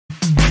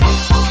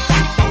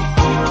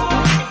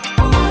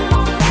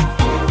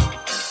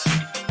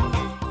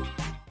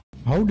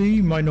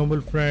Howdy my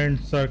noble friend,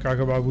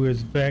 SirKakaBabu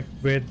is back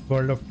with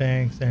World of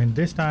Tanks, and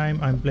this time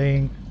I'm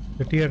playing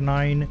the tier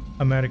 9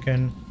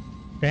 American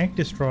Tank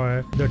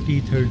Destroyer the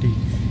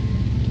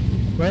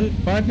T30. Well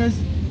partners,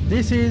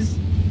 this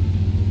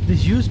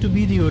used to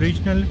be the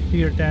original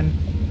tier 10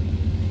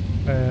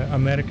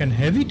 American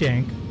heavy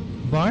tank,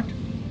 but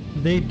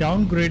they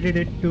downgraded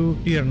it to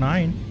tier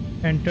 9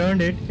 and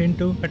turned it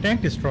into a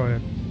tank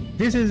destroyer.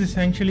 This is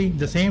essentially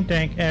the same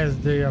tank as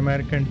the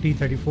American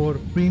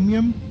T34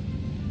 premium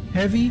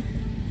heavy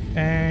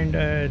and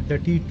the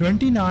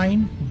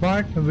T29,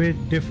 but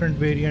with different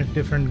variants,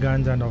 different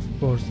guns, and of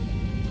course.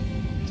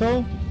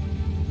 So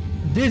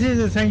this is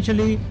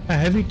essentially a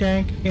heavy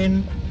tank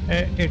in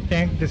a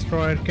tank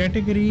destroyer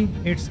category.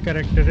 Its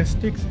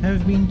characteristics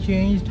have been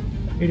changed.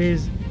 It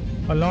is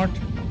a lot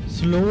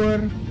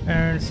slower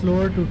and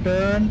slower to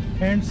turn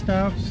and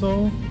stuff,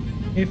 so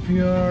if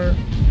you're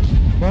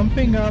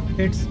bumping up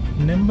its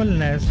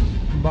nimbleness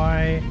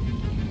by,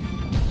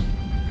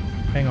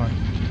 hang on,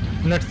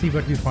 let's see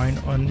what we find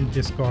on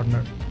this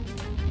corner.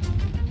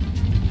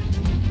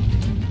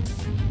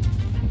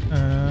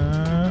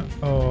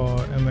 Oh,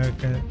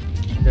 American,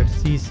 that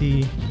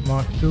CC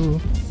Mark II,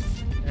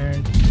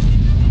 and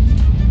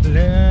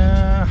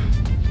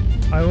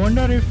I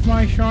wonder if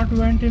my shot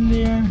went in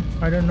there.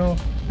 I don't know.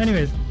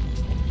 Anyways,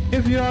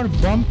 if you are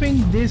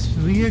bumping this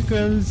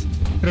vehicle's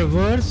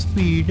traverse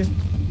speed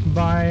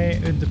by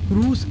the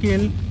cruise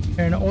skill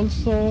and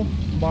also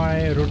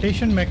by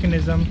rotation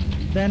mechanism,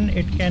 then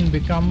it can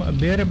become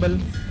bearable.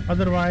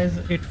 Otherwise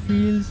it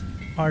feels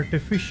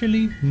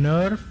artificially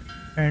nerfed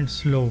and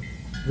slow,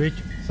 which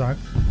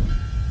sucks.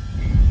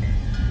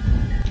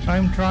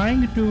 I'm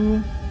trying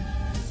to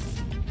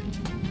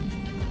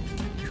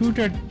shoot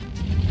at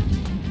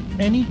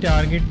any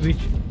target which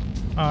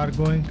are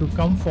going to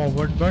come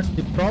forward, but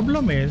the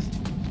problem is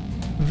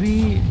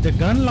the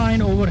gun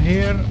line over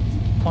here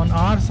on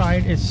our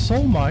side is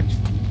so much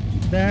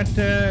that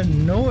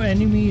no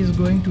enemy is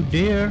going to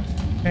dare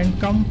and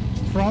come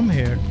from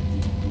here.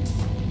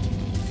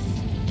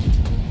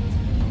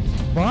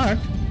 But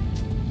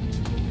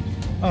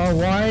a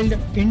wild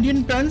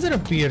Indian Panzer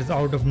appears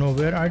out of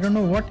nowhere. I don't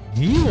know what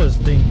he was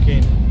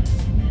thinking.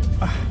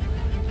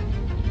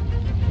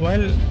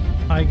 Well,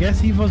 I guess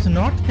he was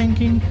not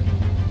thinking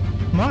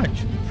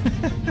much.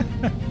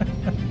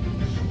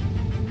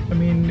 I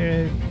mean,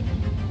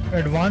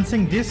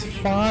 advancing this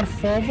far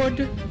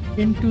forward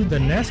into the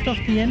nest of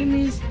the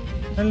enemies.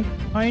 Well,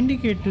 I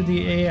indicate to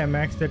the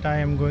AMX that I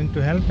am going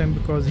to help him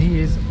because he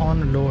is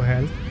on low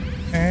health,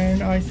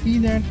 and I see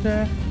that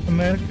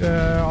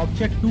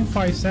Object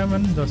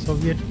 257, the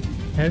Soviet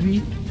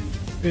heavy,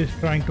 is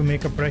trying to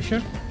make a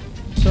pressure.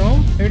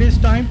 So it is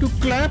time to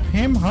clap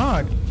him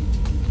hard.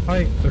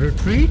 I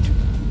retreat,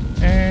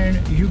 and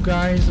you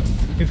guys,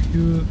 if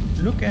you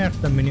look at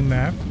the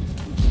minimap,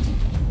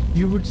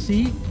 you would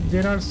see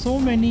there are so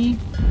many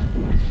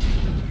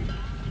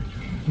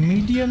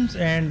mediums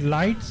and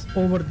lights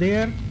over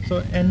there.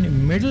 So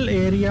an middle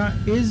area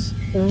is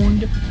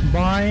owned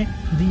by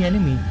the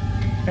enemy,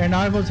 and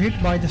I was hit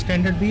by the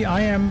standard B.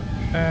 I am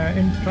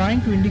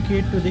trying to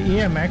indicate to the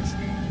AMX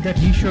that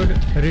he should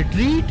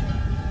retreat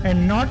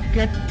and not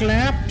get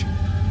clapped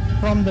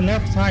from the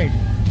left side.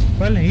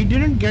 Well, he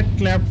didn't get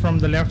clapped from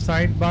the left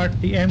side,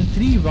 but the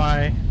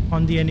M3Y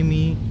on the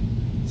enemy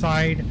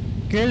side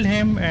killed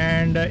him,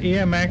 and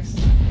AMX,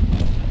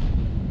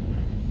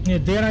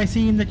 there I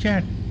see in the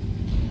chat,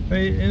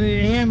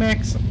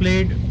 AMX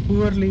played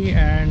poorly,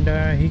 and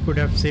he could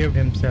have saved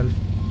himself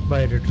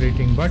by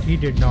retreating, but he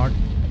did not.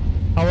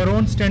 Our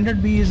own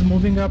standard B is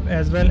moving up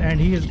as well, and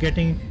he is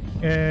getting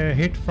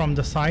hit from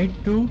the side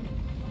too.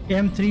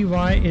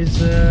 M3Y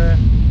is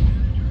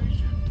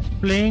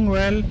playing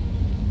well,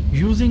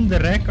 using the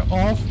wreck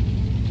of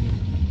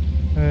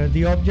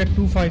the Object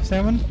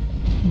 257,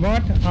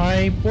 but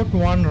I put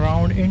one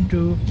round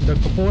into the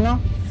cupola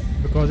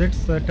because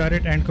its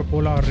turret and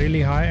cupola are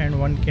really high, and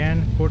one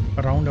can put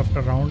round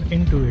after round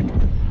into it.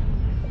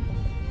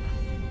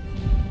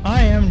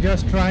 I am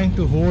just trying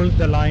to hold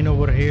the line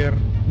over here,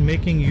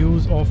 making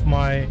use of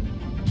my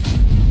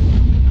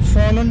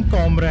fallen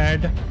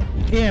comrade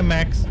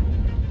AMX,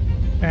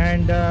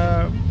 and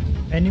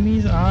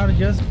enemies are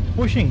just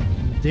pushing.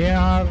 They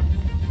are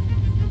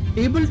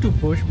able to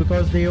push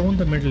because they own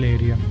the middle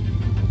area.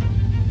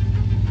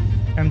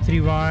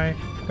 M3Y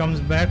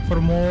comes back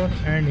for more,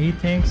 and he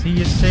thinks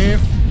he is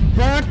safe,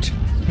 but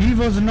he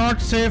was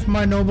not safe,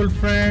 my noble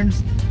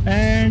friends.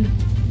 And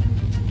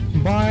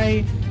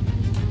by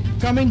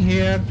coming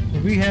here,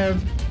 we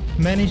have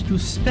managed to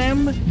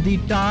stem the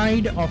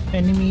tide of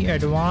enemy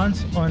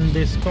advance on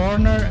this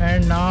corner,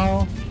 and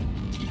now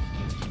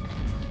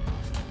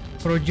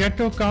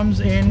Progetto comes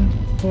in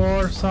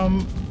for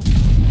some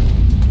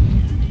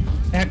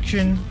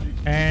action,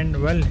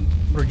 and well,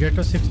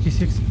 Progetto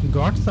 66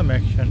 got some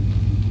action.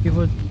 He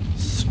was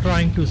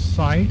trying to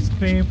side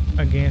scrape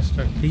against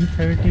a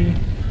T30.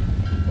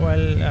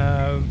 Well,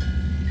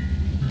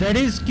 that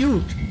is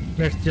cute,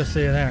 let's just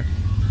say that.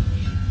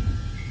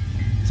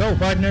 So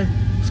partners,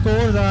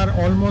 scores are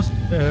almost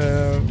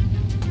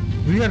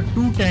We are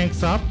 2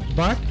 tanks up,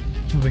 but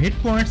hit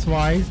points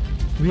wise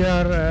we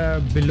are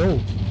below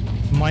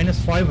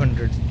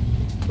 -500.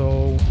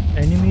 So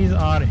enemies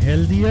are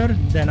healthier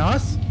than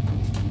us.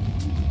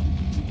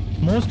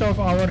 Most of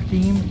our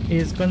team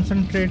is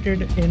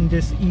concentrated in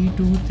this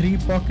E2-3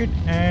 pocket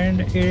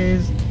and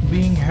is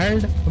being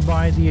held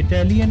by the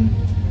Italian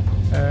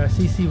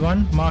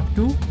CC1 Mark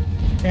II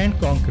and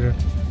Conqueror.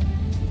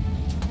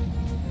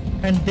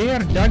 And they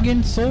are dug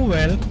in so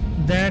well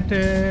that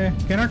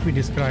cannot be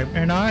described.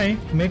 And I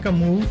make a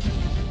move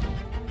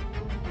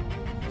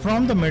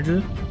from the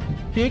middle,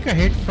 take a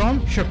hit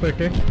from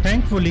Shepatik.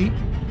 Thankfully,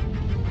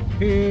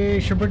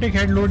 Shepatik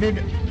had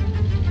loaded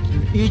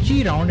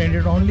HE round and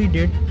it only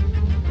did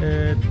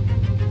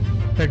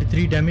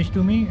 33 damage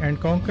to me. And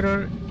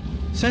Conqueror,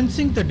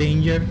 sensing the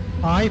danger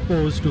I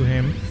posed to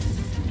him,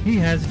 he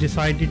has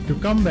decided to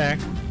come back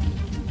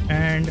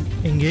and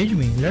engage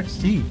me. Let's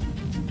see.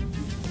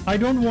 I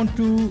don't want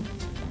to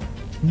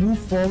move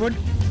forward.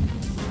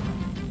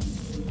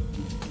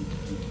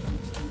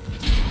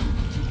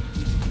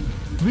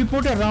 We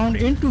put a round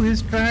into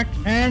his track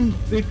and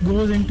it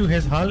goes into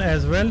his hull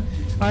as well.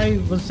 I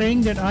was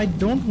saying that I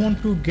don't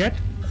want to get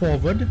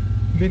forward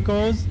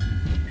because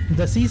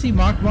the CC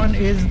Mark 1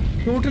 is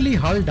totally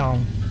hull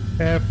down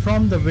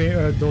from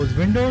those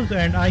windows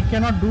and I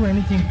cannot do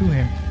anything to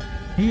him.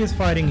 He is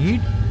firing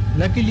heat.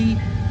 Luckily,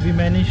 we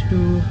managed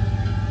to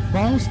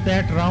bounce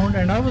that round,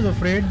 and I was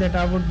afraid that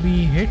I would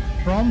be hit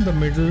from the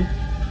middle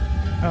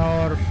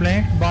or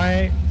flanked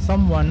by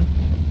someone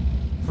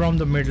from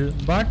the middle,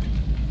 but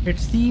it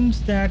seems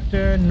that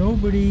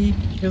nobody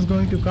is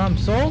going to come.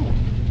 So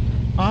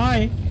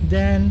I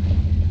then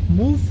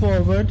move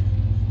forward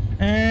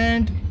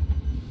and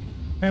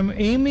am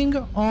aiming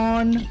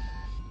on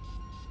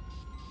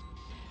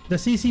the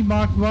CC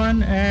Mark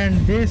 1,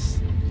 and this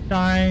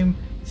time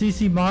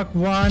CC Mark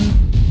 1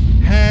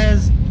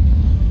 has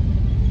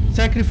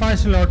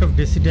sacrificed a lot of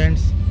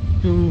dissidents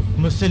to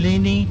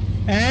Mussolini,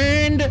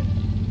 and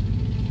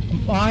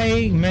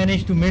I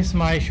managed to miss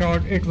my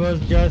shot. It was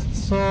just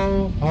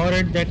so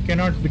horrid that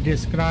cannot be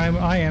described.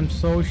 I am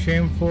so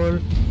shameful.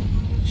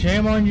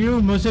 Shame on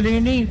you,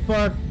 Mussolini,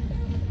 for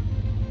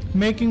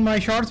making my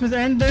shots miss.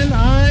 And then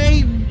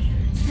I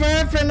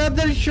faff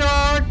another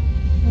shot.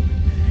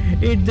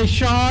 The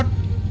shot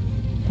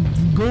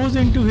goes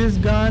into his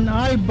gun.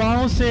 I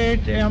bounce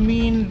it. I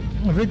mean,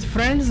 with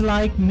friends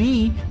like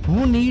me,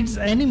 who needs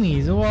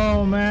enemies?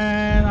 Oh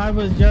man, I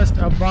was just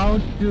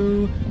about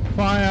to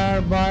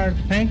fire, but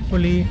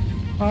thankfully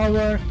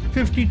our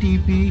 50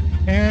 TP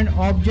and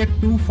Object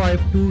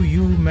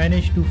 252U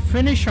managed to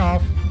finish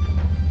off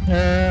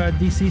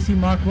the CC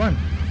Mark 1.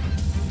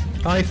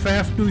 I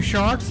faffed 2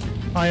 shots.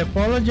 I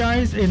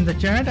apologize in the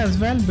chat as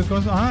well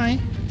because I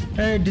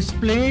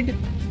displayed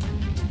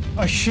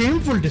a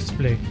shameful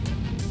display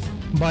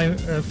by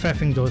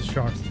faffing those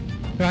shots.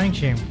 Crying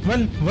shame.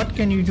 Well, what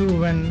can you do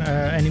when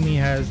enemy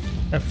has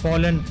a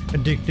fallen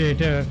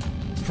dictator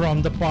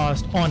from the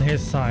past on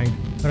his side,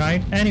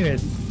 right?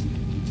 Anyways,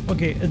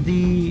 okay,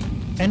 the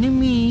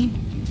enemy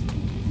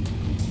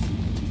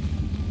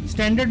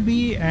Standard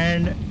B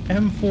and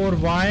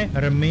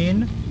M4Y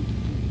remain.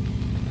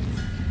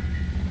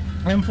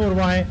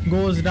 M4Y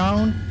goes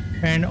down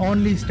and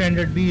only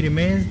Standard B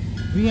remains.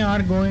 We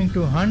are going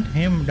to hunt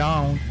him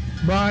down,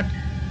 but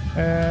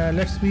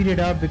let's speed it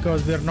up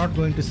because we are not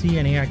going to see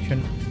any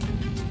action.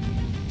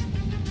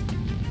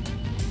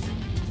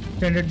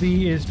 Standard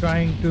B is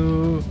trying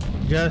to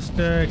just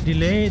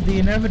delay the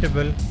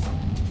inevitable.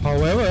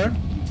 However,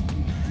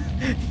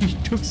 he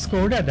took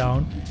Skoda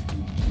down.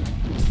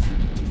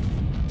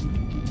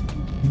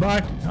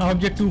 But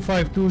Object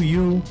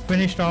 252U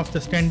finished off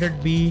the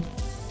Standard B.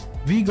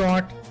 We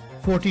got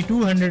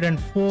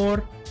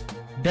 4204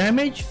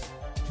 damage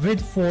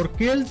with 4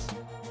 kills,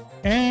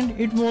 and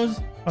it was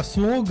a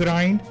slow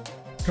grind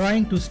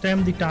trying to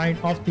stem the tide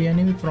of the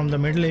enemy from the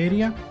middle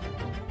area.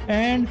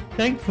 And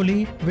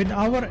thankfully, with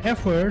our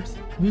efforts,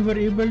 we were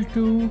able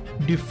to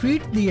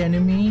defeat the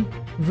enemy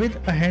with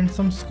a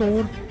handsome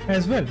score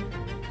as well.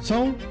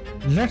 So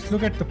let's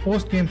look at the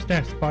post-game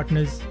stats,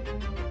 partners.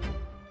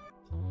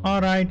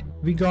 Alright,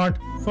 we got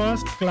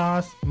first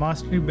class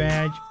mastery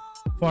badge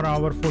for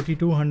our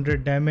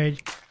 4200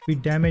 damage. We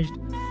damaged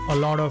a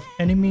lot of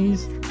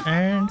enemies,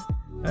 and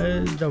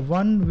the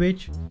one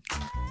which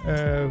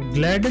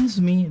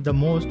gladdens me the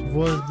most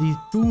was the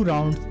 2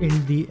 rounds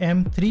in the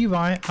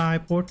M3Y I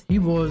put. He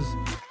was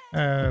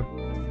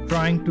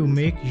trying to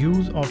make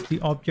use of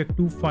the Object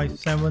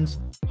 257's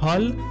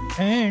hull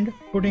and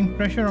putting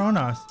pressure on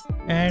us,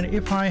 and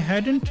if I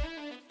hadn't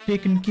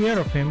taken care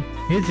of him,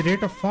 his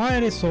rate of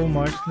fire is so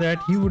much that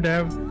he would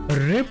have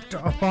ripped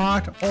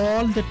apart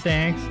all the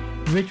tanks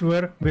which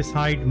were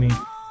beside me,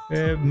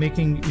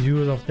 making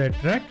use of that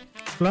track,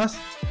 plus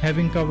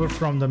having cover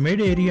from the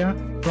mid area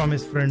from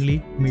his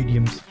friendly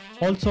mediums.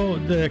 Also,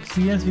 the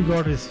experience we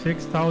got is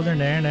 6000,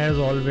 and as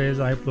always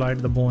I applied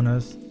the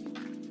bonus.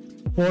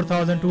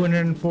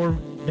 4204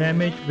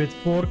 damage with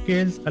 4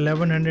 kills,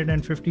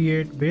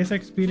 1158 base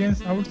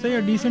experience. I would say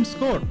a decent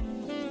score.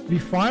 We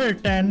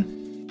fired 10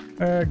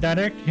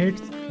 direct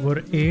hits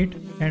were 8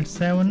 and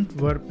 7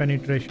 were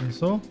penetration,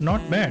 so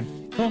not bad.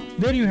 So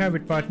there you have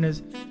it,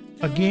 partners,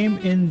 a game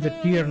in the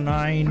tier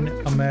 9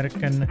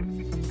 American,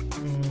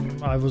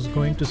 I was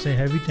going to say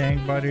heavy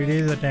tank, but it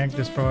is a tank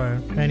destroyer.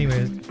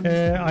 Anyways,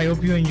 I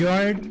hope you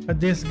enjoyed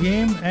this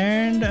game,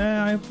 and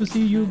I hope to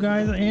see you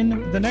guys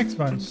in the next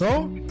one.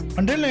 So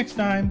until next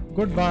time,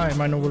 goodbye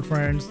my noble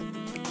friends.